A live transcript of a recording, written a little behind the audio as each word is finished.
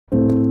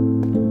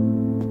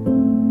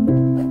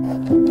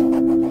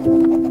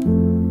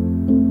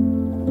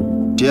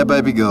Dear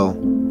baby girl,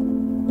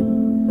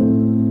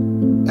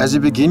 as you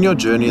begin your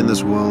journey in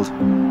this world,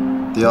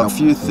 there are a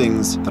few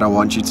things that I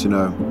want you to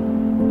know.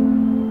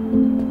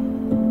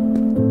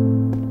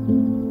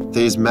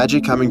 There is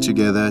magic coming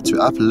together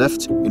to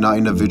uplift in our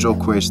individual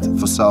quest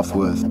for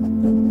self-worth.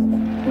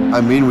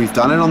 I mean, we've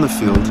done it on the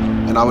field,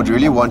 and I would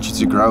really want you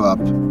to grow up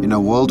in a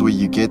world where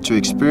you get to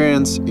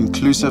experience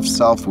inclusive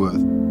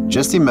self-worth.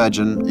 Just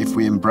imagine if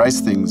we embrace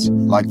things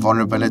like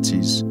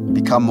vulnerabilities,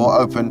 become more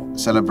open,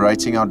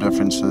 celebrating our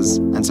differences,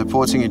 and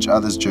supporting each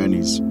other's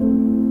journeys.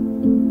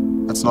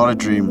 It's not a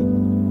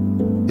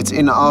dream. It's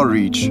in our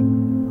reach,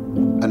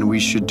 and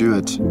we should do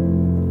it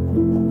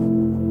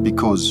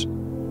because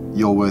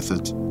you're worth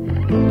it.